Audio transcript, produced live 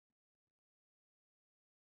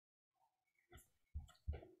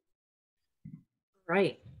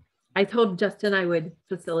Right. I told Justin I would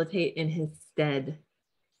facilitate in his stead.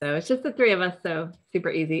 So it's just the three of us. So super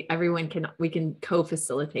easy. We can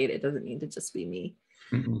co-facilitate. It doesn't need to just be me.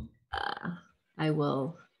 Mm-mm. I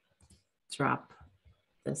will drop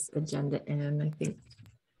this agenda in. I think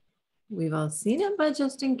we've all seen it, but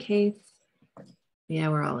just in case. Yeah,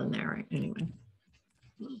 we're all in there, right? Anyway.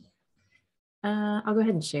 I'll go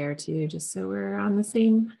ahead and share too, just so we're on the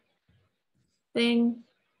same thing.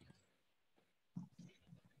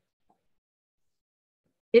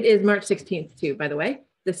 It is March 16th too, by the way.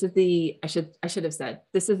 This is I should have said,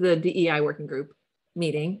 this is the DEI working group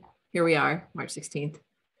meeting. Here we are, March 16th.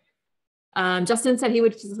 Justin said he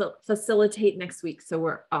would facilitate next week, so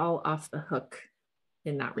we're all off the hook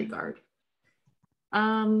in that regard.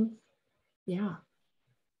 Yeah.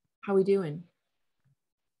 How we doing?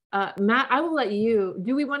 Matt, I will let you.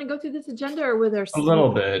 Do we want to go through this agenda or were there A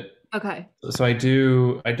little bit. Okay. So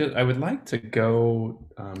I would like to go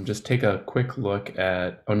just take a quick look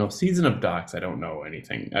at, oh no, Season of Docs. I don't know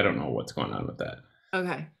anything. I don't know what's going on with that.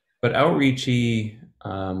 Okay. But Outreachy,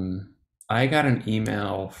 I got an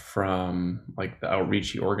email from like the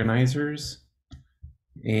Outreachy organizers.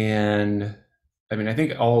 And I mean, I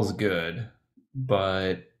think all is good,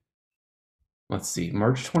 but let's see,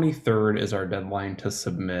 March 23rd is our deadline to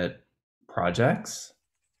submit projects.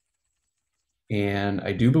 And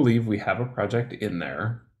I do believe we have a project in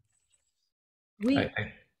there. Yes.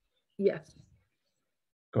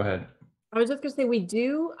 Go ahead. I was just gonna say we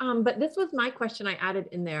do, but this was my question I added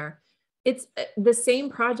in there. It's the same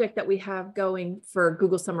project that we have going for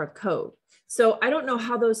Google Summer of Code. So I don't know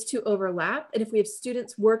how those two overlap. And if we have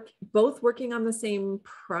students both working on the same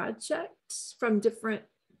project from different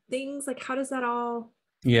things, like how does that all?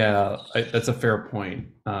 Yeah, that's a fair point.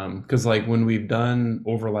 Because like when we've done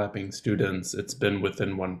overlapping students, it's been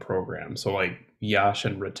within one program. So like Yash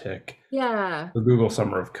and Ritik, Yeah. the Google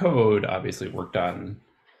Summer of Code obviously worked on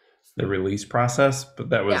the release process,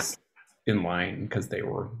 but that was in line because they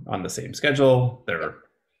were on the same schedule. They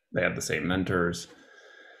had the same mentors.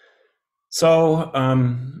 So I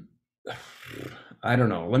don't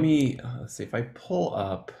know. Let's see if I pull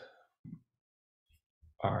up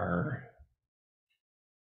our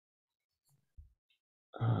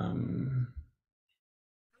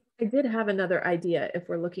I did have another idea if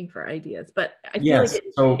we're looking for ideas, but I feel yes, like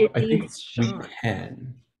so I think needs we Sean.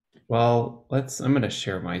 can. Well, I'm going to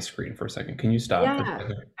share my screen for a second. Can you stop? Yeah,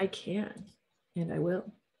 I can, and I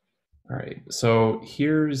will. All right. So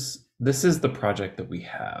this is the project that we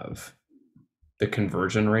have, the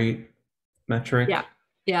conversion rate metric. Yeah.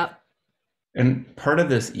 Yeah. And part of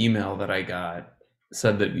this email that I got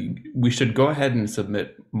said that we should go ahead and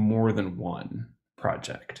submit more than one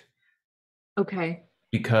project. Okay.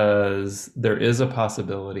 Because there is a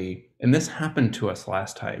possibility, and this happened to us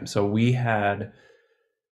last time. So we had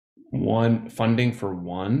one funding for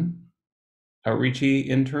one Outreachy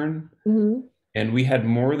intern, and we had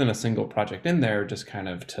more than a single project in there, just kind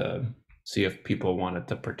of to see if people wanted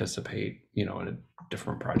to participate, in a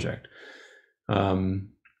different project. And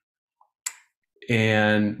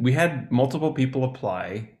we had multiple people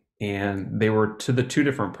apply, and they were to the two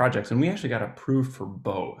different projects, and we actually got approved for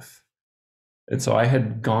both. And so I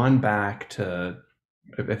had gone back to,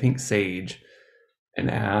 I think, Sage and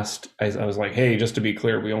asked, I was like, hey, just to be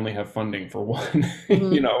clear, we only have funding for one,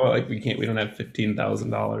 like we don't have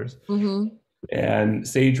 $15,000. And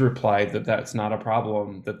Sage replied that that's not a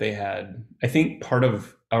problem, that they had, I think part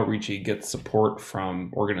of Outreachy gets support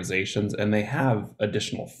from organizations and they have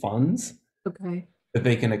additional funds. Okay. That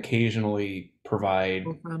they can occasionally provide.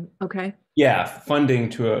 Okay. Yeah, funding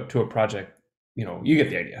to a project. You get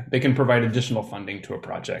the idea. They can provide additional funding to a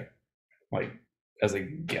project, like as a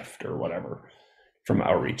gift or whatever, from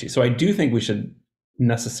Outreachy. So I do think we should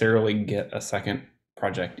necessarily get a second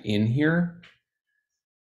project in here.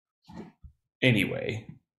 Anyway,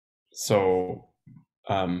 so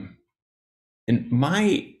and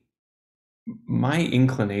my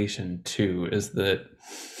inclination too is that.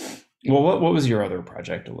 Well, what was your other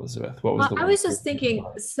project, Elizabeth? What was the one? I was just thinking,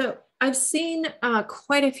 so I've seen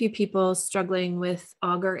quite a few people struggling with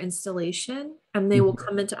Augur installation, and they will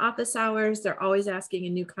come into office hours. They're always asking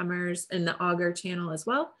in newcomers in the Augur channel as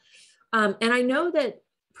well. And I know that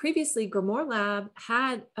previously Grimoire Lab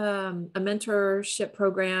had a mentorship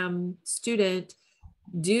program student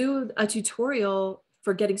do a tutorial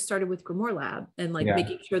for getting started with Grimoire Lab and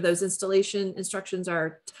making sure those installation instructions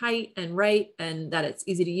are tight and right and that it's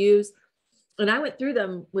easy to use. And I went through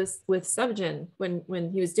them with Subjin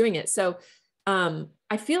when he was doing it. So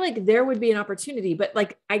I feel like there would be an opportunity, but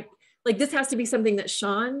this has to be something that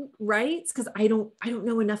Sean writes because I don't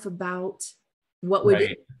know enough about what would it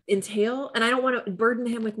Right. entail. And I don't want to burden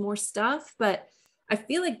him with more stuff, but I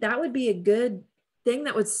feel like that would be a good thing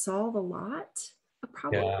that would solve a lot of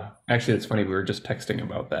problems. Yeah. Actually, it's funny. We were just texting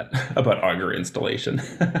about that, about Augur installation,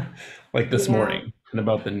 like this Yeah. morning, and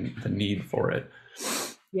about the need for it.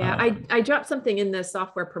 Yeah, Uh, I dropped something in the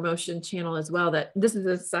software promotion channel as well that this is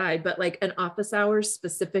a side, but like an office hours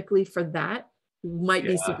specifically for that might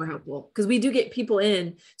be yeah. super helpful because we do get people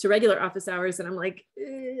in to regular office hours and I'm like,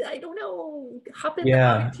 I don't know, hop in the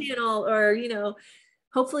Yeah. audit channel or,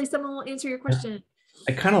 hopefully someone will answer your I, question.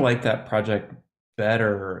 I kind of like that project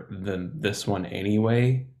better than this one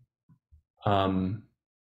anyway, um,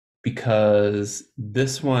 because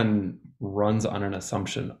this one runs on an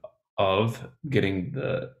assumption of getting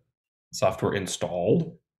the software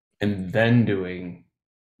installed and then doing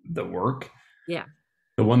the work. Yeah.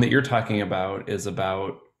 The one that you're talking about is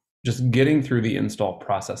about just getting through the install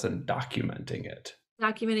process and documenting it.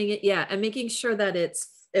 Documenting it, yeah, and making sure that it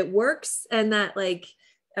works and that like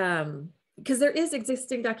because there is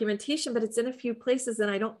existing documentation, but it's in a few places and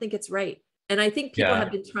I don't think it's right. And I think people Yeah.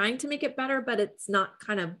 have been trying to make it better, but it's not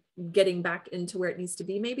kind of getting back into where it needs to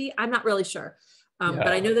be, maybe. I'm not really sure. But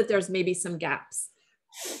I Yeah. know that there's maybe some gaps.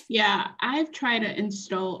 Yeah, I've tried to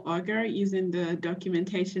install Augur using the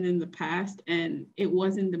documentation in the past, and it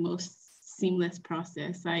wasn't the most seamless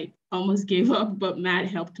process. I almost gave up, but Matt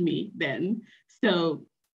helped me then. So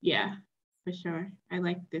yeah, for sure. I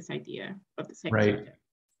like this idea of the second Right. project.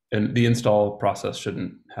 And the install process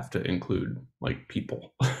shouldn't have to include like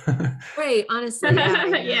people. Right, honestly, yeah.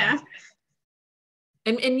 Yeah.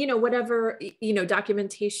 And whatever,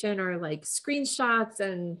 documentation or like screenshots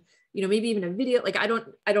and maybe even a video, like I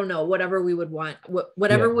don't know, whatever we would want,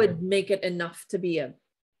 whatever Yeah. would make it enough to be a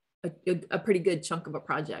pretty good chunk of a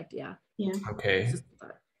project. Yeah. Yeah. Okay. Just,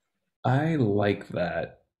 I like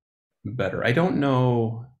that better. I don't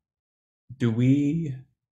know.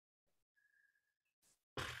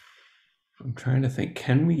 I'm trying to think,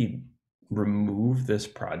 can we remove this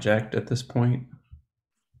project at this point?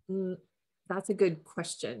 that's a good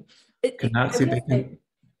question. Could not I see will they say, can.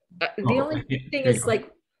 the Oh, only thing here you is go.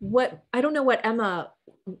 like what I don't know what Emma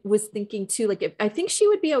was thinking too. Like I think she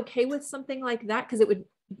would be okay with something like that because it would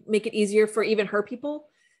make it easier for even her people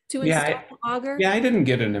to Yeah, install Augur. yeah, I didn't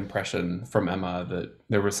get an impression from Emma that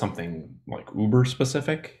there was something like Uber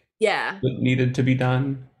specific Yeah. that needed to be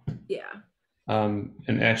done. Yeah.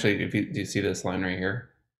 And actually, do you see this line right here?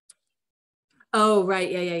 Oh, right.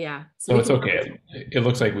 Yeah. So So we it's can. okay. It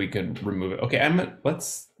looks like we could remove it. Okay,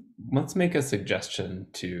 let's make a suggestion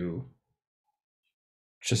to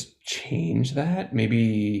just change that.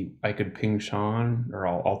 Maybe I could ping Sean, or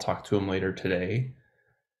I'll talk to him later today.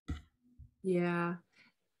 Yeah.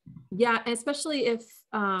 Especially if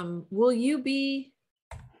will you be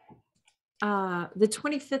the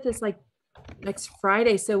 25th is like next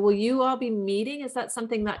Friday. So will you all be meeting? Is that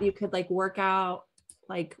something that you could like work out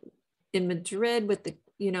like in Madrid with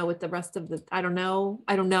with the rest of the I don't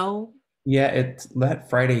know. Yeah, it's that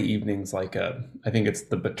Friday evening's like I think it's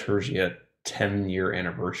the Baturgia 10-year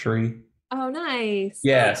anniversary. Oh, nice.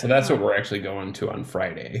 Yeah, Oh, so that's what we're actually going to on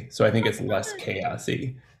Friday. So I think it's less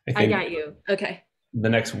chaosy. I I think got you. Okay. the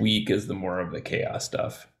next week is the more of the chaos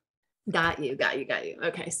stuff. Got you.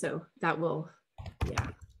 Okay. So that will, yeah,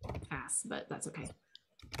 pass, but that's okay.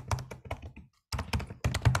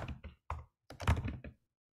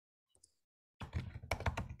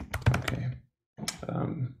 Okay.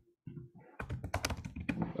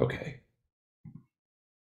 Okay.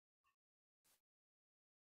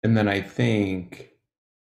 And then I think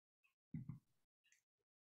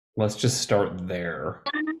let's just start there.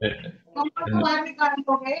 And-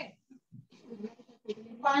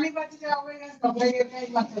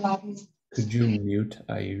 could you mute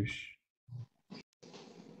Ayush?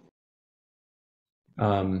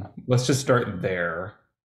 Let's just start there.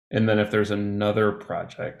 And then if there's another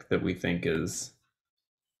project that we think is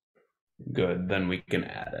good, then we can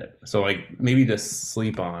add it. So like maybe just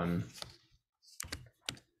sleep on.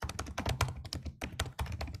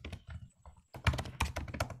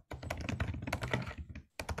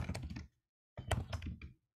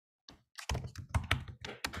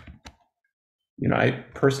 I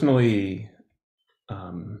personally,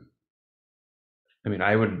 I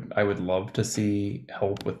would love to see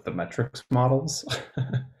help with the metrics models.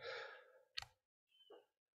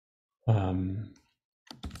 I'm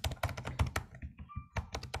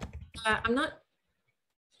not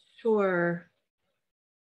sure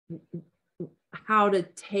how to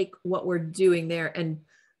take what we're doing there and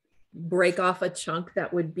break off a chunk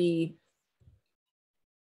that would be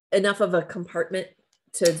enough of a compartment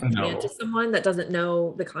to I hand to know. someone that doesn't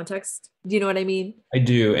know the context. Do you know what I mean? I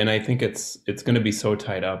do, and I think it's going to be so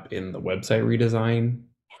tied up in the website redesign.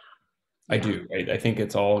 I Yeah, do. I think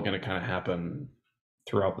it's all going to kind of happen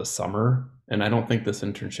throughout the summer, and I don't think this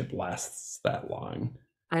internship lasts that long.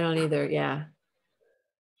 I don't either. Yeah.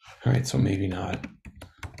 All right, so maybe not.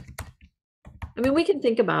 I mean, we can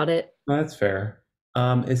think about it. No, that's fair.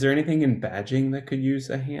 Is there anything in badging that could use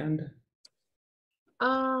a hand?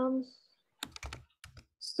 Um,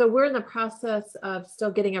 so we're in the process of still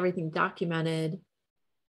getting everything documented.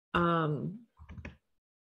 But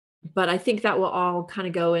I think that will all kind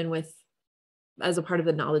of go in with as a part of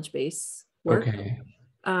the knowledge base work. Okay.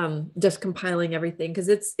 Just compiling everything because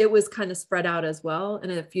it was kind of spread out as well in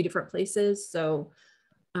a few different places. So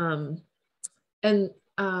and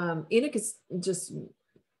Enoch is just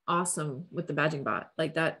awesome with the badging bot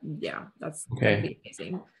like that. Yeah, that's gonna be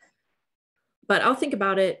amazing. But I'll think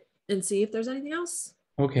about it and see if there's anything else.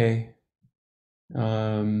 Okay.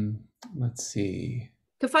 Let's see.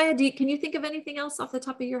 Kafaya, can you think of anything else off the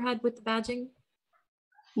top of your head with the badging?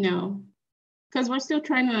 No, because we're still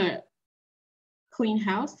trying to clean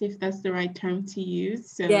house, if that's the right term to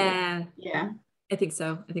use. So yeah, I think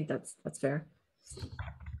so. I think that's fair.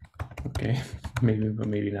 Okay, maybe, but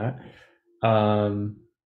maybe not.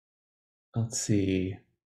 Let's see.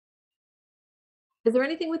 Is there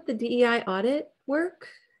anything with the DEI audit work?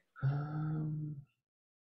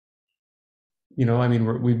 You know, I mean,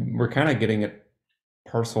 we're kind of getting it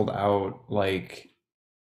parceled out, like,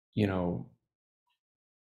 you know,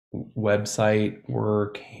 website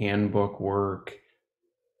work, handbook work,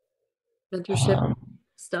 Mentorship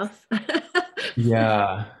stuff.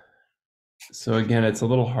 yeah. So again, it's a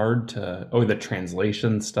little hard to, the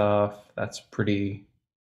translation stuff, that's pretty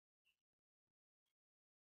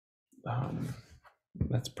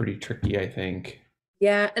tricky, I think.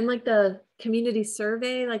 Yeah, and like the community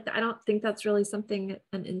survey, like I don't think that's really something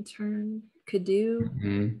an intern could do.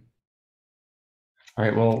 Mm-hmm. All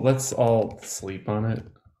right, well, let's all sleep on it.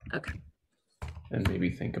 Okay. And maybe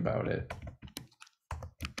think about it.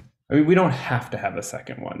 I mean, we don't have to have a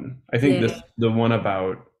second one. I think the one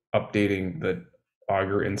about updating the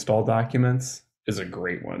Augur install documents is a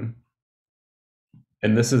great one.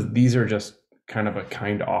 And these are just kind of a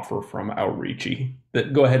kind offer from Outreachy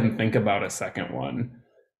that go ahead and think about a second one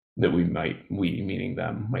that we meaning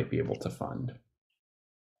them, might be able to fund.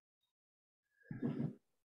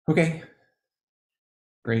 Okay,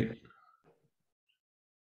 great.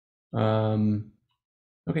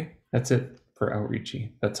 Okay, that's it for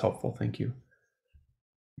Outreachy. That's helpful, thank you.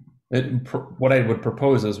 What I would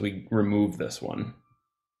propose is we remove this one.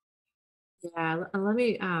 Yeah, let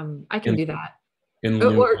me, I can do that. In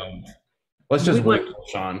lieu of, let's just wait till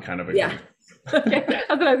Sean kind of agrees. Yeah. Okay, that's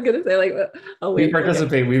what I was gonna say. Like, I'll wait. We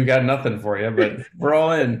participate. Okay. We've got nothing for you, but we're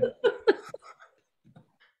all in.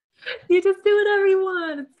 You just do whatever you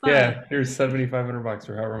want. It's fine. Yeah, here's $7,500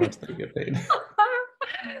 or however much they get paid.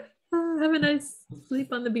 Have a nice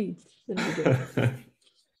sleep on the beach.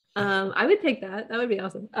 I would take that. That would be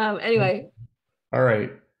awesome. Anyway. All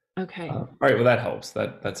right. Okay. All right. Well, that helps.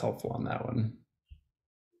 That's helpful on that one.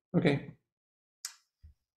 Okay.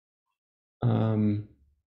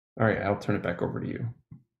 All right. I'll turn it back over to you.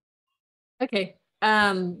 Okay.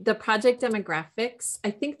 The project demographics.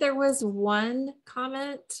 I think there was one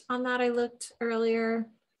comment on that I looked earlier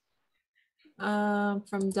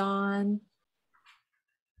from Dawn.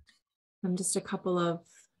 Just a couple of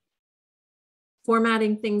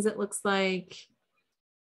formatting things, it looks like.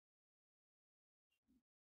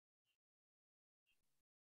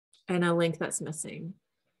 And a link that's missing.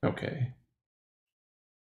 Okay.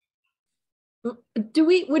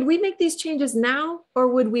 Would we make these changes now, or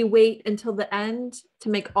would we wait until the end to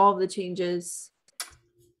make all the changes?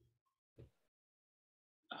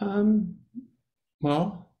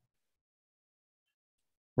 Well,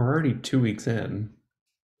 we're already 2 weeks in,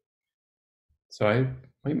 so it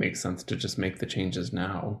might make sense to just make the changes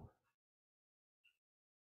now.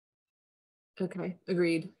 Okay,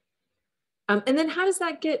 agreed. And then how does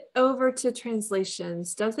that get over to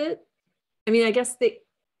translations? Does it? I mean, I guess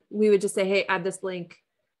we would just say, hey, add this link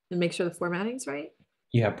and make sure the formatting's right.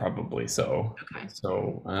 Yeah, probably so. Okay.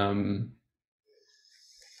 So,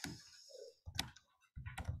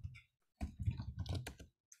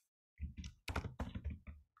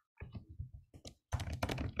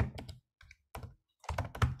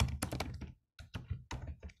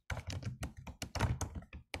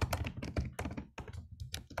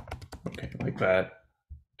 okay, like that.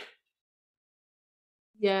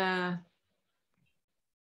 Yeah.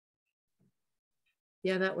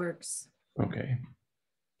 Yeah, that works. Okay.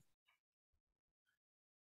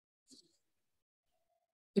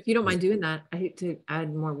 If you don't mind doing that, I hate to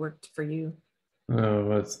add more work for you. Oh,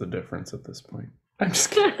 what's the difference at this point? I'm just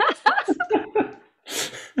kidding.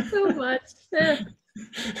 So much.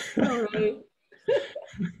 All right.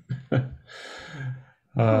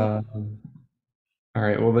 All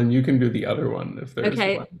right. Well, then you can do the other one if there's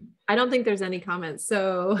Okay. one. I don't think there's any comments.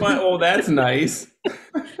 So Oh, that's nice.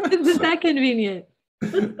 isn't that convenient?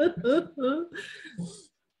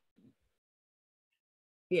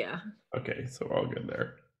 Yeah. Okay, so all good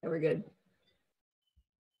there. We're good.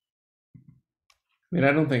 I mean,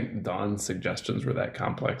 I don't think Dawn's suggestions were that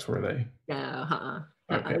complex, were they? No,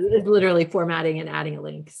 Okay. It's literally formatting and adding a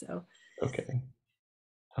link. So Okay.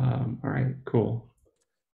 All right, cool.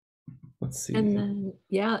 Let's see. and then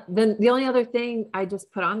then the only other thing I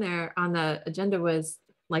just put on there on the agenda was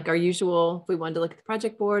like our usual, if we wanted to look at the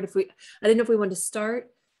project board, I didn't know if we wanted to start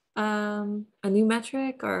a new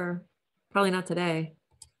metric or probably not today.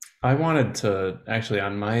 I wanted to actually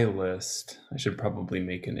on my list, I should probably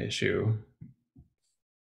make an issue,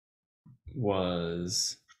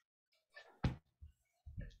 was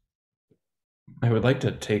I would like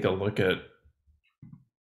to take a look at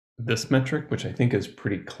this metric, which I think is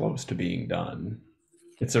pretty close to being done.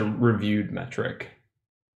 It's a reviewed metric.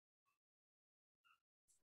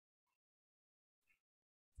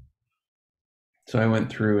 So I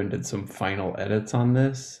went through and did some final edits on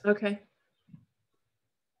this. Okay.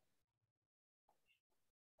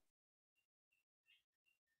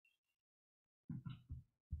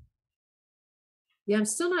 Yeah, I'm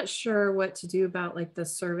still not sure what to do about like the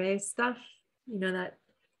survey stuff. You know, that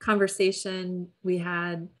conversation we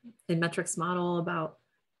had in metrics model about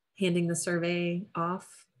handing the survey off.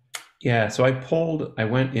 Yeah, so I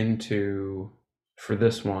went into, for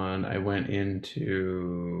this one, I went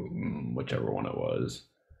into whichever one it was.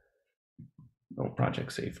 Oh,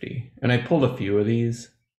 project safety. And I pulled a few of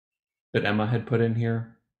these that Emma had put in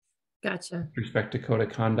here. Gotcha. With respect to code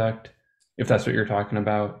of conduct, if that's what you're talking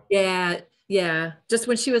about. Yeah. Yeah. Just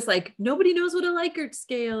when she was like, nobody knows what a Likert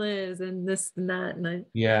scale is and this and that. And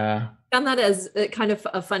I found that as kind of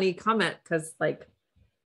a funny comment because like,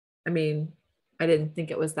 I mean, I didn't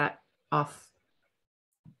think it was that off.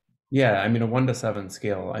 Yeah, I mean, a 1 to 7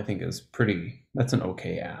 scale, I think is that's an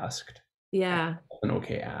okay ask. Yeah. An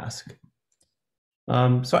okay ask.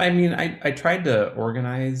 So I mean, I tried to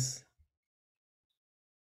organize,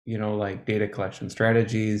 you know, like data collection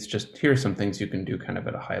strategies, just here's some things you can do kind of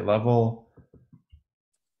at a high level.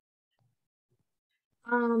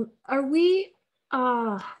 Are we,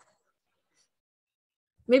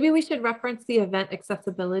 maybe we should reference the event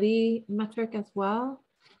accessibility metric as well,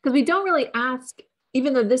 because we don't really ask,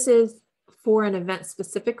 even though this is for an event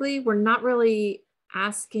specifically, we're not really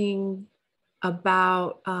asking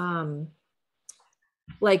about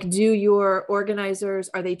like, do your organizers,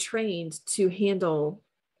 are they trained to handle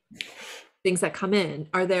things that come in?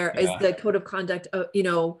 Is the code of conduct, you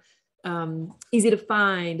know, easy to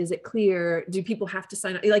find? Is it clear? Do people have to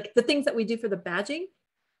sign up? Like the things that we do for the badging.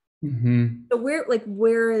 Mm-hmm. So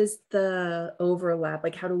where is the overlap?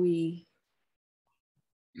 Like, how do we,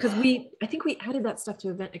 because I think we added that stuff to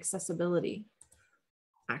event accessibility,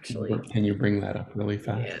 actually. Can you bring that up really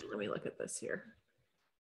fast? Yeah, let me look at this here.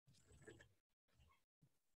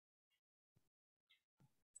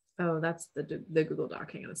 Oh, that's the Google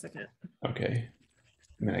Doc. Hang on a second. Okay.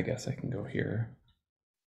 I mean, I guess I can go here.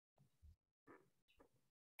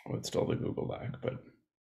 Oh, it's still the Google Doc, but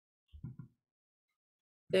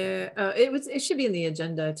There, it should be in the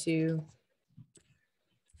agenda too.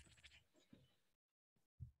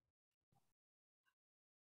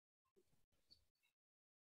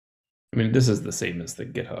 I mean, this is the same as the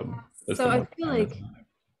GitHub. So I feel like,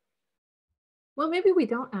 well, maybe we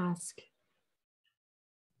don't ask.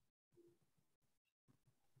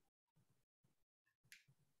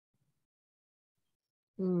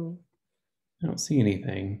 I don't see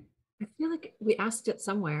anything. I feel like we asked it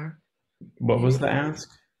somewhere. What was the ask?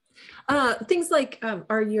 Things like,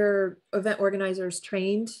 are your event organizers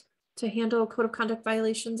trained to handle code of conduct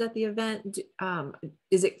violations at the event?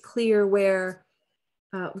 Is it clear where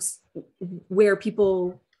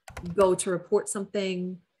people go to report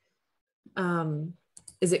something?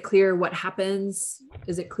 Is it clear what happens?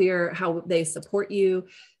 Is it clear how they support you?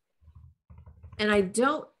 And I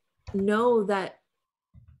don't know that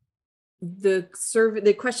the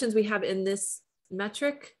questions we have in this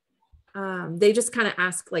metric, they just kind of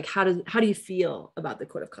ask like, how do you feel about the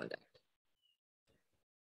code of conduct?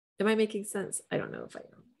 Am I making sense? I don't know if I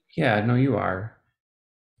am. Yeah, no, you are.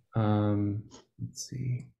 Let's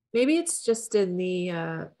see. Maybe it's just in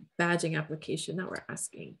the badging application that we're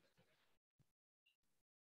asking.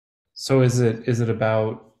 So is it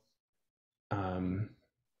about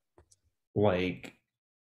like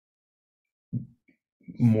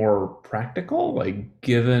more practical, like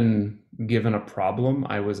given a problem,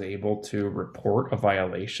 I was able to report a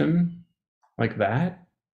violation like that.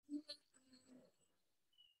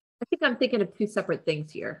 I think I'm thinking of two separate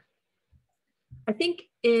things here. I think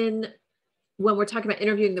when we're talking about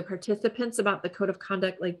interviewing the participants about the code of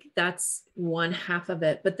conduct, like that's one half of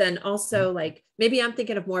it. But then also like, maybe I'm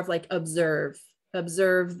thinking of more of like observe,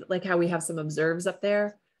 like how we have some observes up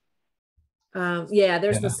there. Yeah,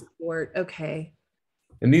 there's the support. Okay.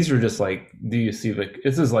 And these are just like, do you see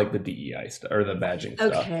this is like the DEI stuff or the badging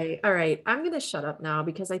stuff. Okay. All right. I'm going to shut up now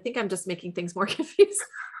because I think I'm just making things more confusing.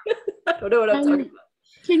 I don't know what I'm talking about.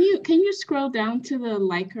 Can you scroll down to the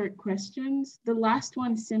Likert questions? The last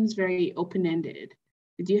one seems very open-ended.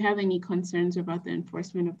 Do you have any concerns about the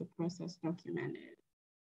enforcement of the process documented?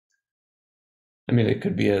 I mean, it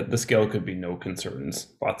could be the scale could be no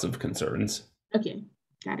concerns, lots of concerns. Okay,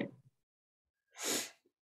 got it.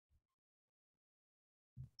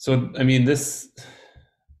 So, I mean, this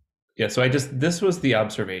was the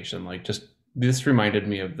observation, like this reminded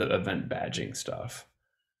me of the event badging stuff.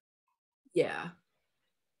 Yeah.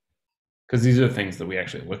 Because these are the things that we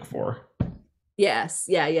actually look for. Yes.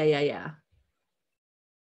 Yeah.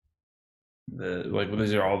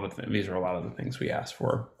 These are a lot of the things we ask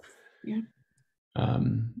for. Yeah.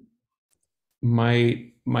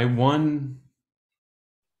 My one.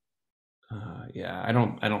 I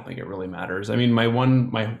don't think it really matters. I mean, my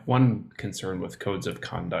one concern with codes of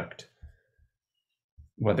conduct,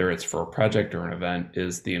 whether it's for a project or an event,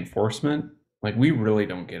 is the enforcement. Like, we really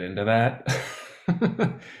don't get into that.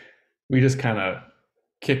 We just kind of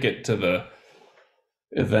kick it to the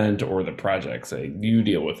event or the project, say, you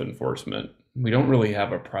deal with enforcement. We don't really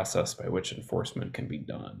have a process by which enforcement can be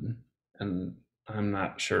done. And I'm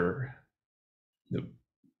not sure that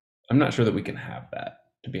we can have that,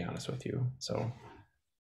 to be honest with you. So,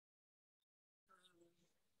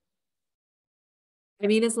 I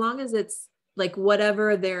mean, as long as it's like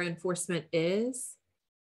whatever their enforcement is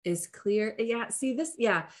clear. Yeah. See this.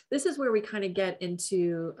 Yeah. This is where we kind of get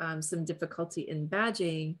into some difficulty in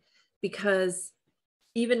badging, because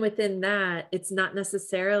even within that, it's not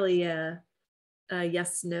necessarily a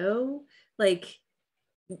yes, no. Like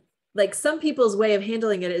some people's way of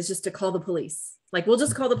handling it is just to call the police. Like, we'll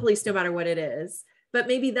just call the police no matter what it is. But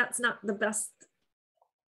maybe that's not the best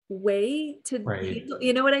way to handle,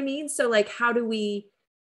 you know what I mean? So like, how do we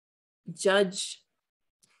judge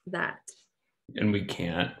that? And we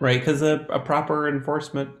can't, right? Because a proper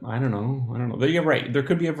enforcement, I don't know. But you're right. There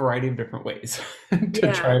could be a variety of different ways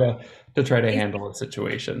to try to handle a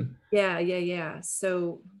situation. Yeah.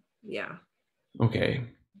 So yeah. Okay.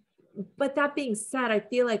 But that being said, I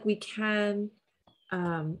feel like we can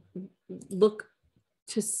look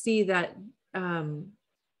to see that.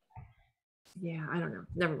 Yeah, I don't know.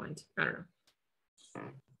 Never mind. I don't know.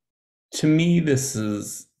 To me, this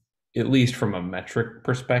is, at least from a metric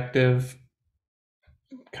perspective,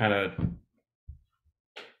 kind of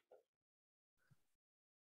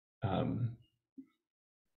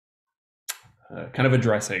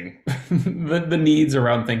addressing the needs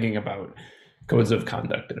around thinking about codes of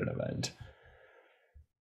conduct at an event.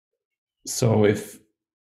 So if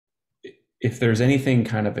there's anything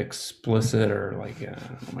kind of explicit, or like,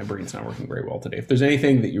 my brain's not working very well today. If there's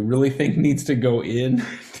anything that you really think needs to go in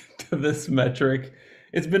to this metric,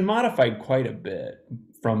 it's been modified quite a bit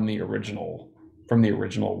from the original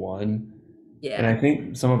one. Yeah. And I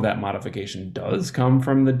think some of that modification does come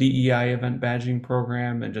from the DEI event badging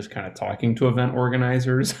program and just kind of talking to event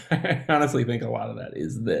organizers. I honestly think a lot of that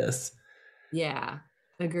is this. Yeah,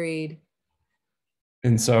 agreed.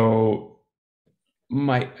 And so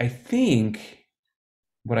I think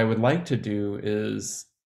what I would like to do is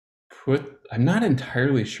I'm not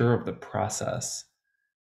entirely sure of the process,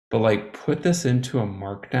 but like put this into a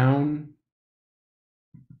markdown.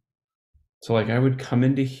 So like I would come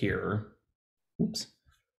into here. Oops.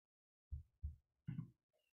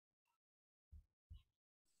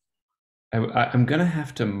 I'm going to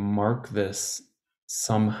have to mark this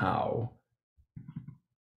somehow.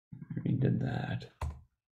 We did that.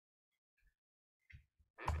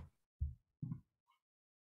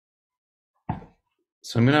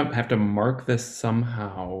 So I'm going to have to mark this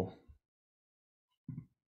somehow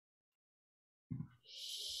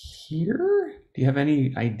here. Do you have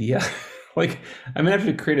any idea? Like, I'm going to have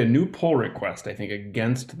to create a new pull request, I think,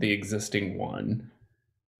 against the existing one.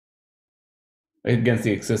 Against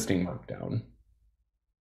the existing markdown.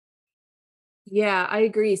 Yeah, I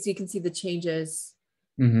agree. So you can see the changes.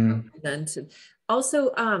 Mm-hmm.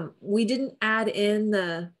 Also, we didn't add in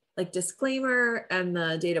the like disclaimer and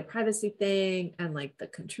the data privacy thing and like the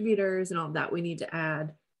contributors and all that we need to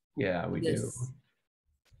add. Yeah, we do.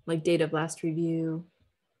 Like data blast review.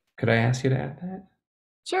 Could I ask you to add that?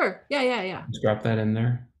 Sure. Yeah. Just drop that in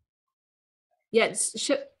there. Yeah.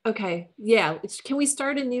 Okay. Yeah. Can we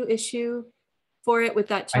start a new issue for it with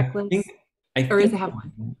that checklist? Or does it have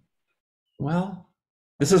one? Well,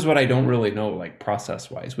 this is what I don't really know, like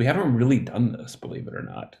process-wise. We haven't really done this, believe it or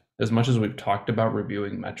not. As much as we've talked about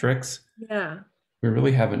reviewing metrics, yeah, we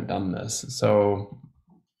really haven't done this. So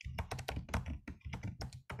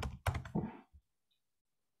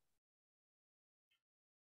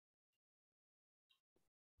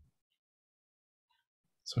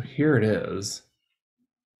here it is.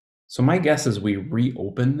 So my guess is we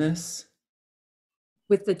reopen this.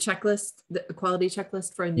 With the checklist, the quality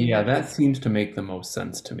checklist for a new Yeah, metric? that seems to make the most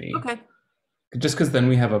sense to me. Okay. Just because then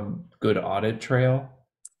we have a good audit trail.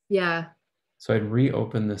 Yeah. So I'd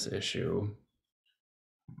reopen this issue.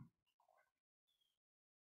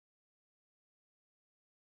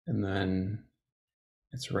 And then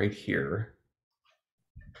it's right here.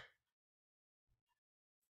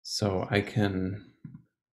 So I can,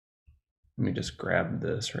 let me just grab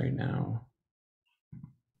this right now.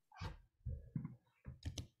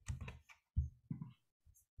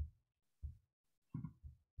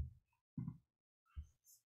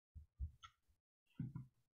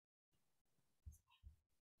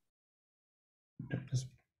 Just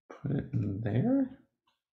put it in there.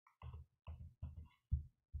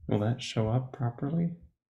 Will that show up properly?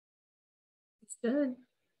 It's good.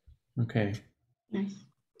 Okay. Nice.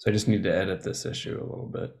 So I just need to edit this issue a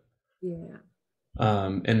little bit. Yeah.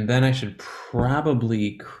 And then I should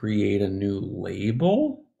probably create a new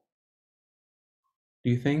label.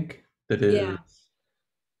 Do you think that is? Yeah.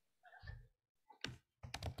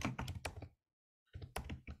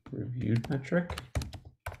 Reviewed metric?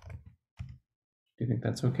 Do you think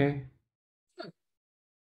that's okay? Sure.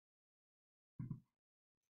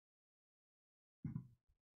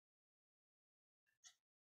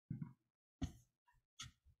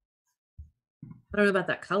 I don't know about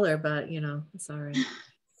that color, but you know, it's all right.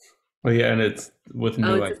 Well, yeah, and it's with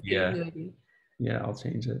new idea. New idea. Yeah, I'll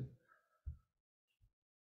change it.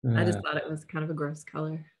 I just thought it was kind of a gross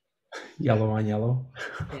color. Yellow on yellow.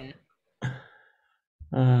 Yeah.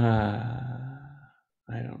 I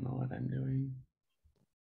don't know what I'm doing.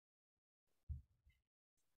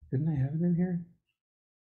 Didn't I have it in here?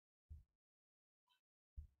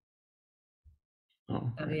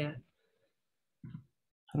 Oh, Oh, yeah.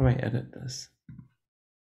 How do I edit this?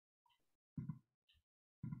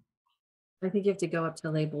 I think you have to go up to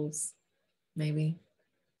labels, maybe.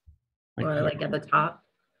 Or like at the top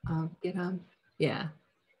of GitHub. Yeah.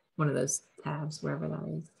 One of those tabs, wherever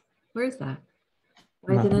that is. Where is that?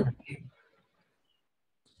 Why is it in here?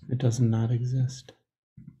 It does not exist.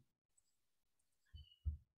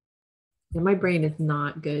 Yeah, my brain is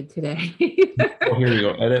not good today. Oh, here we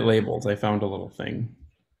go. Edit labels. I found a little thing.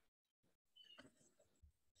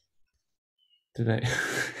 Did I?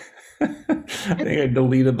 I think I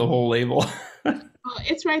deleted the whole label. Oh,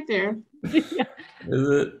 it's right there. Yeah. Is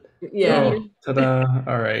it? Yeah. Oh, ta-da.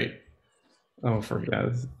 All right. Oh,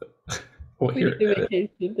 forgot. Oh, here.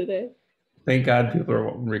 Vacation today. Thank God people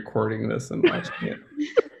are recording this and watching it.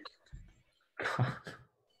 I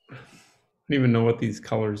don't even know what these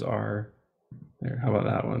colors are. There, how about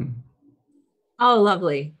that one? Oh,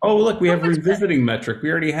 lovely. Oh, look, we have revisiting metric. We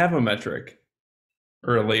already have a metric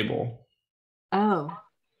or a label. Oh.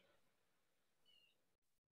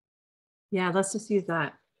 Yeah, let's just use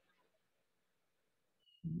that.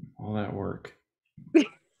 All that work.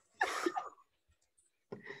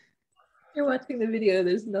 You're watching the video,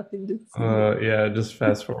 there's nothing to see. Yeah, just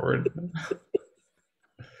fast forward.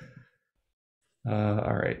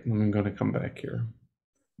 All right, I'm going to come back here.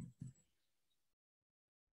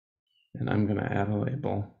 And I'm going to add a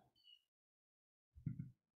label.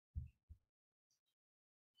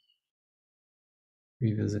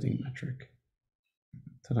 Revisiting metric.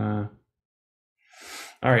 Ta-da.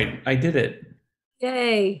 All right, I did it.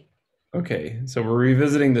 Yay. Okay, so we're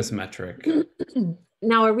revisiting this metric.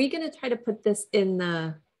 Now, are we going to try to put this in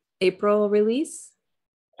the April release?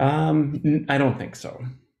 I don't think so.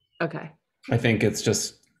 Okay. I think it's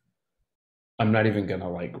just, I'm not even going to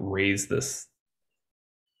like raise this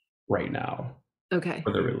right now. Okay.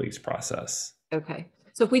 For the release process. Okay.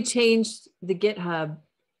 So if we changed the GitHub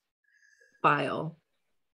file,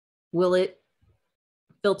 will it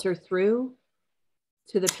filter through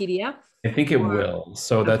to the PDF? I think it will.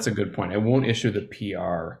 So that's a good point. I won't issue the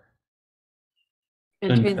PR.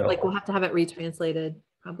 And like we'll have to have it retranslated.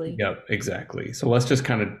 probably. Yep, exactly. So let's just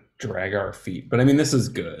kind of drag our feet. But I mean, this is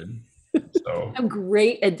good. So I'm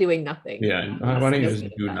great at doing nothing. yeah, why don't you just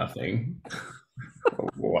do nothing for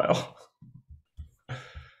a while?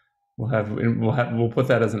 We'll put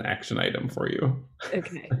that as an action item for you.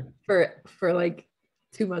 Okay. For like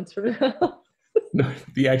 2 months from now. No,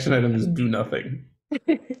 the action item is do nothing.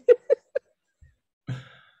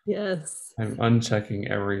 Yes. I'm unchecking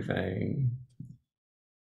everything.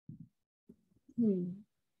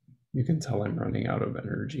 You can tell I'm running out of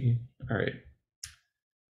energy. All right.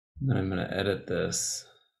 And then I'm going to edit this.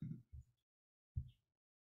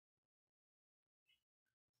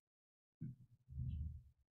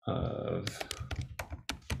 Of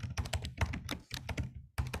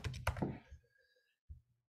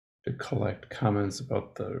to collect comments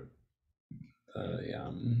about the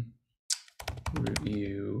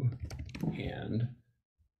review, and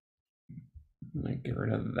I'm going to get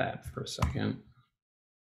rid of that for a second.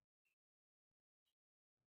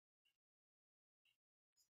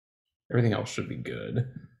 Everything else should be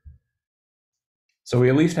good. So we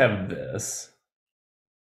at least have this,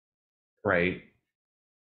 right?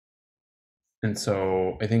 And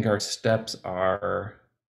so I think our steps are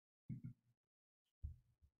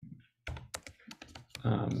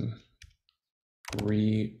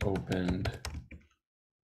reopened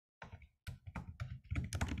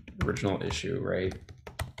original issue, right?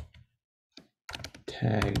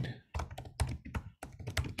 Tagged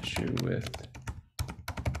issue with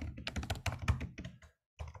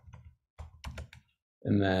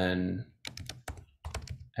and then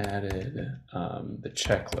added the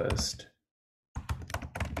checklist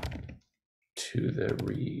to the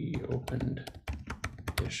reopened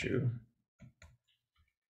issue.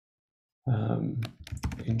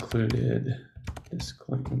 Included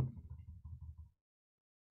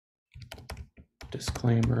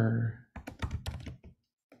disclaimer,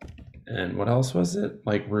 and what else was it?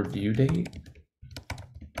 Like review date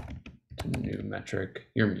to new metric.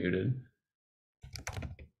 You're muted.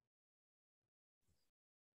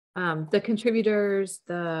 The contributors,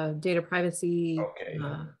 the data privacy, Okay.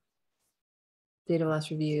 data loss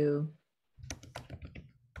review,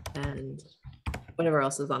 and whatever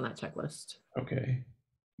else is on that checklist. Okay.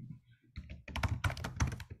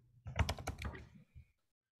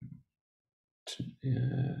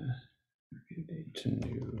 Review date to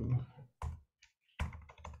new.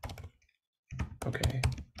 Okay.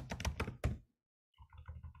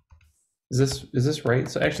 Is this right?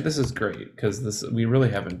 So actually this is great because we really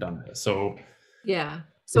haven't done this. So yeah.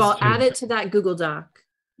 So I'll add it to that Google Doc.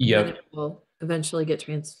 Yep. And it will eventually get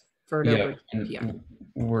transferred over to PR.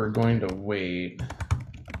 We're going to wait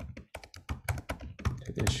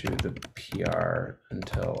to issue the PR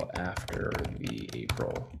until after the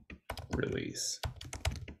April release,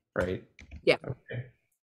 right? Yeah. Okay.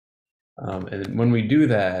 And when we do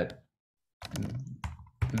that,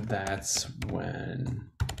 that's when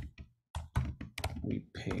we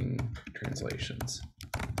ping translations.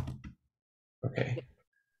 Okay. Yeah.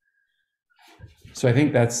 So I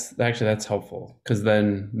think that's helpful because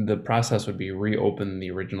then the process would be reopen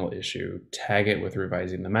the original issue, tag it with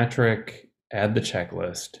revising the metric, add the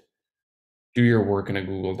checklist, do your work in a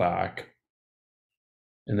Google Doc,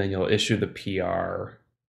 and then you'll issue the PR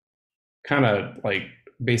kind of like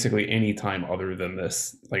basically any time other than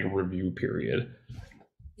this like review period.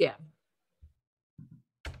 Yeah.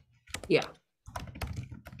 Yeah.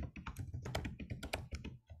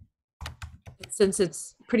 Since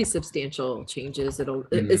it's pretty substantial changes, it'll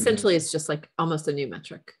essentially it's just like almost a new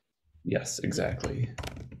metric. Yes, exactly.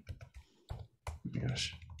 Oh my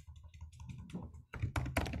gosh.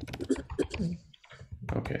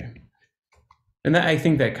 Okay. And that, I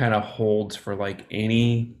think that kind of holds for like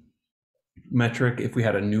any metric. If we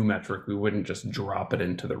had a new metric, we wouldn't just drop it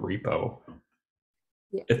into the repo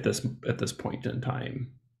at this point in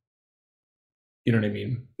time. You know what I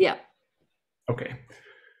mean? Yeah. Okay.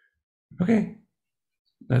 Okay.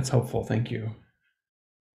 That's helpful. Thank you.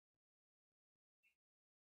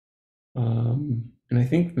 And I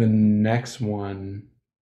think the next one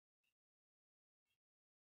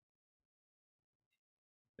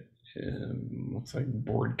looks like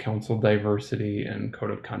board council diversity and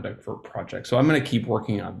code of conduct for projects. So I'm going to keep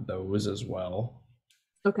working on those as well.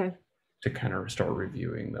 Okay. To kind of start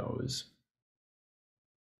reviewing those.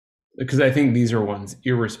 Because I think these are ones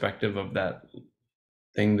irrespective of that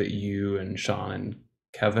thing that you and Sean and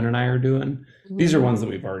Kevin and I are doing. These are ones that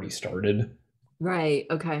we've already started. Right.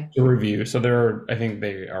 Okay. To review. So I think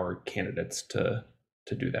they are candidates to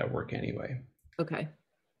do that work anyway. Okay.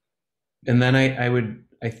 And then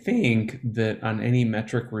I think that on any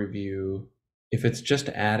metric review, if it's just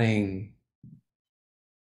adding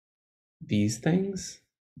these things?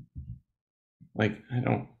 Like,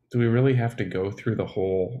 do we really have to go through the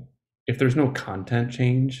whole, if there's no content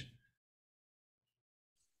change?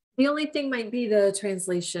 The only thing might be the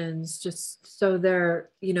translations, just so they're,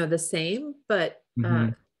 the same, but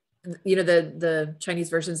Mhm. the Chinese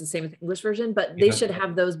version is the same as the English version, but they Yeah, should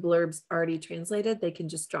have those blurbs already translated. They can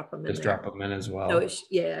just drop them in just there. drop them in as So well.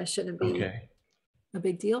 it shouldn't be Okay. a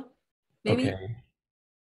big deal. Maybe. Okay.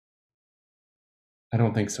 I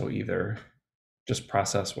don't think so either. Just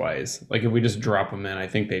process wise. Like if we just drop them in, I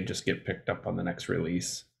think they just get picked up on the next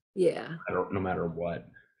release. Yeah. No matter what.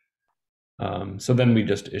 So then we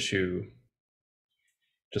just issue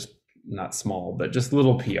just not small, but just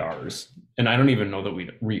little PRs. And I don't even know that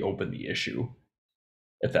we'd reopen the issue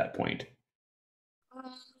at that point.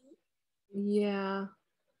 Yeah.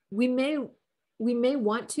 We may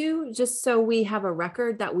want to, just so we have a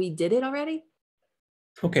record that we did it already.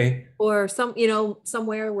 Okay. Or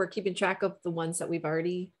somewhere we're keeping track of the ones that we've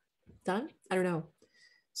already done. I don't know.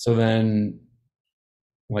 So then,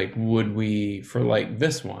 like, would we, for like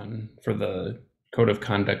this one, for the code of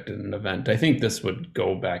conduct in an event, I think this would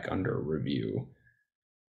go back under review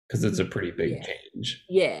because it's a pretty big change.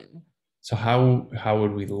 Yeah. So how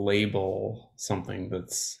would we label something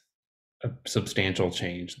that's a substantial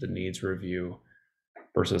change that needs review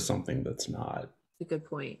versus something that's not? A good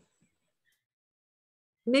point.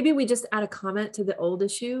 Maybe we just add a comment to the old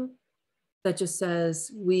issue that just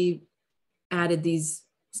says we added these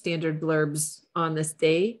standard blurbs on this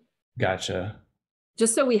day. Gotcha.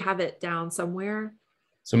 Just so we have it down somewhere.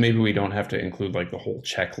 So maybe we don't have to include like the whole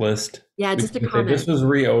checklist. Yeah, just a comment. This was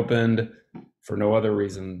reopened for no other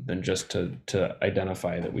reason than just to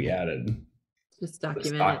identify that we added just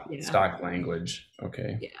document stock language.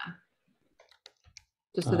 Okay. Yeah.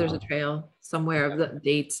 Just so there's a trail somewhere of the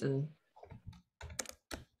dates and.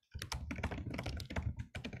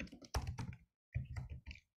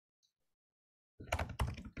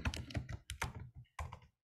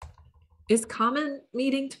 Is common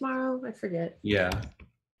meeting tomorrow? I forget. Yeah.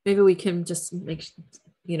 Maybe we can just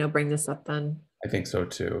bring this up then. I think so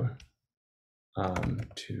too.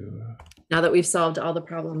 Now that we've solved all the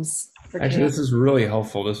problems. Actually, this is really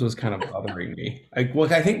helpful. This was kind of bothering me. I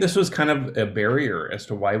think this was kind of a barrier as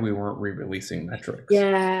to why we weren't re-releasing metrics.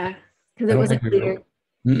 Yeah, because it wasn't clear.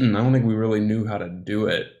 I don't think we really knew how to do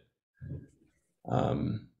it.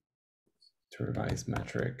 To revise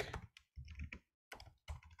metric.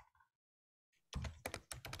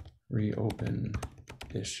 Reopen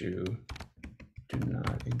issue. Do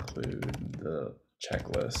not include the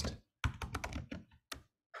checklist.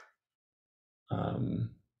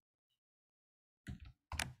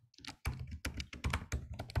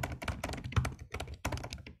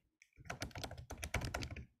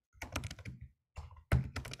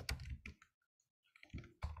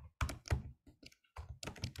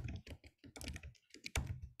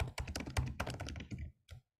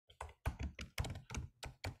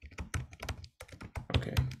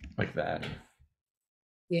 Okay, like that.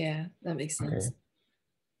 Yeah, that makes sense. Okay.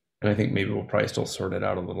 And I think maybe we'll probably still sort it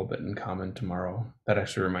out a little bit in common tomorrow. That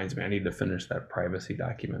actually reminds me, I need to finish that privacy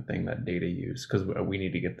document thing, that data use, because we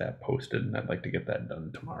need to get that posted, and I'd like to get that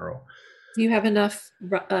done tomorrow. Do you have enough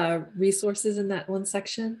resources in that one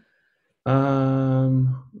section? I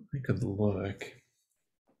could look.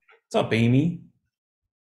 What's up, Amy?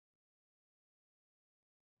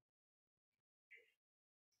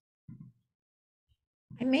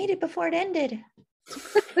 I made it before it ended.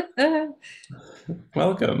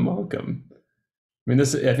 Welcome. I mean, I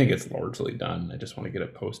think it's largely done. I just want to get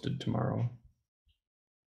it posted tomorrow.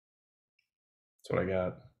 That's what I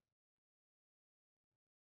got.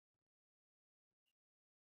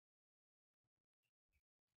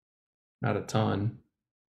 Not a ton.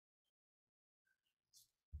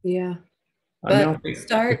 Yeah. But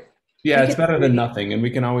start. Yeah, it's better than nothing, and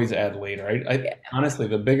we can always add later. Honestly,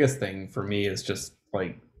 the biggest thing for me is just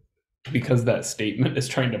like, because that statement is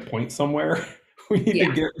trying to point somewhere, we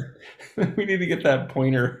need to get that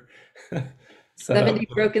pointer. 70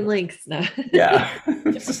 broken links now. Yeah.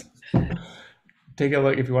 Take a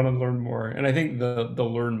look if you want to learn more. And I think the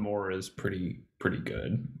learn more is pretty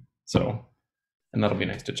good. So, and that'll be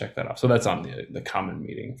nice to check that off. So that's on the common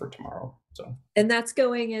meeting for tomorrow. So. And that's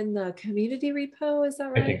going in the community repo, is that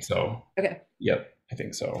right? I think so. Okay. Yep, I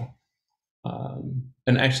think so.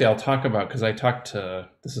 And actually I'll talk about, because I talked to,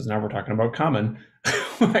 now we're talking about common.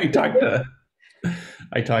 I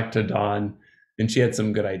talked to Dawn, and she had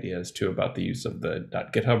some good ideas too about the use of the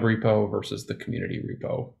 .github repo versus the community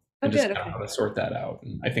repo. And just how to sort that out.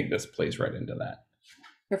 And I think this plays right into that.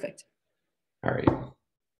 Perfect. All right.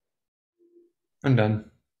 I'm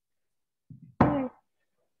done.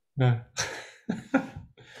 Yeah. I'm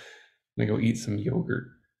gonna go eat some yogurt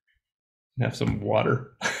and have some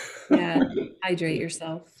water. Yeah, hydrate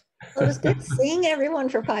yourself. Well, it was good seeing everyone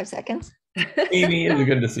for 5 seconds. Amy, it's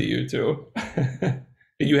good to see you too.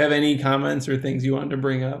 Did you have any comments or things you wanted to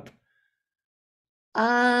bring up?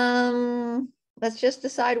 Let's just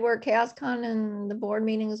decide where CHAOSScon and the board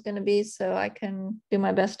meeting is going to be so I can do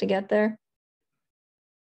my best to get there.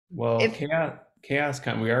 Well, If-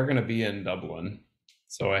 CHAOSScon, we are going to be in Dublin,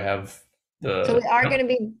 so I have the. So we are going to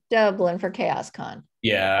be Dublin for CHAOSScon.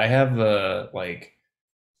 Yeah, I have the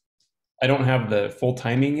I don't have the full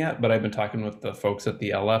timing yet, but I've been talking with the folks at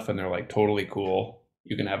the LF, and they're like totally cool.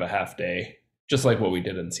 You can have a half day, just like what we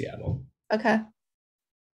did in Seattle. Okay.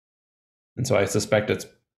 And so I suspect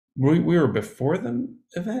we were before the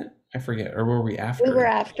event. I forget, or were we after? We were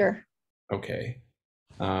after. Okay.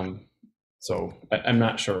 So I'm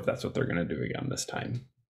not sure if that's what they're going to do again this time,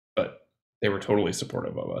 but they were totally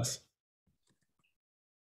supportive of us.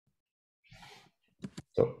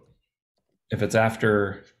 So if it's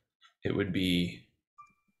after, it would be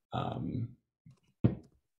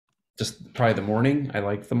just probably the morning. I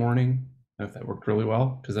like the morning. If that worked really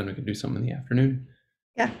well, because then we could do something in the afternoon.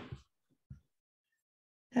 Yeah.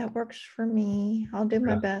 That works for me. I'll do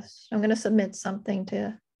my best. I'm going to submit something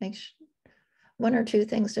to make one or two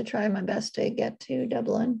things to try my best to get to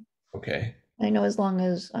Dublin. Okay. I know as long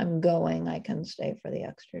as I'm going, I can stay for the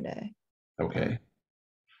extra day. Okay.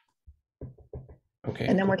 Okay.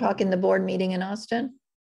 And then we're talking the board meeting in Austin.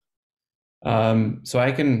 So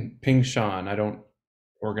I can ping Sean. I don't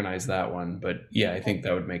organize that one, but yeah, I think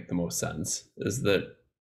that would make the most sense, is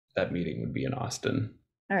that meeting would be in Austin.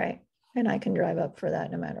 All right. And I can drive up for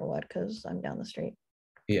that no matter what, because I'm down the street.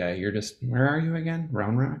 Yeah, you're just, where are you again?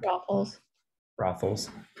 Round Rock? Brothels.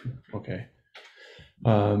 Okay.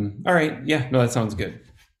 All right. Yeah, no, that sounds good.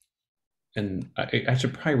 And I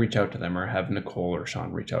should probably reach out to them, or have Nicole or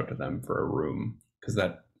Sean reach out to them for a room, because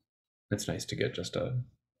it's nice to get just a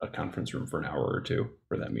conference room for an hour or two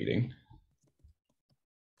for that meeting.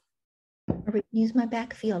 Or we can use my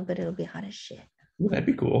backfield, but it'll be hot as shit. Ooh, that'd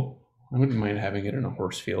be cool. I wouldn't mind having it in a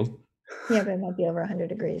horse field. Yeah, but it might be over 100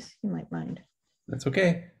 degrees. You might mind. That's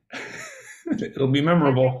okay. It'll be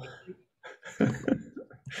memorable. I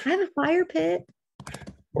have a fire pit.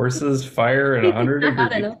 Horses, fire, and 100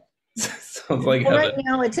 degrees. Sounds like well, heaven. Right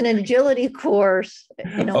now it's an agility course.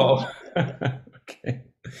 Oh, okay.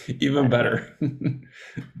 Even better.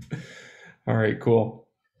 All right, cool.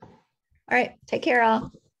 All right, take care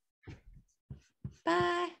all.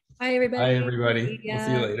 Bye. Bye, everybody. Bye, everybody. We'll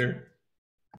see you later.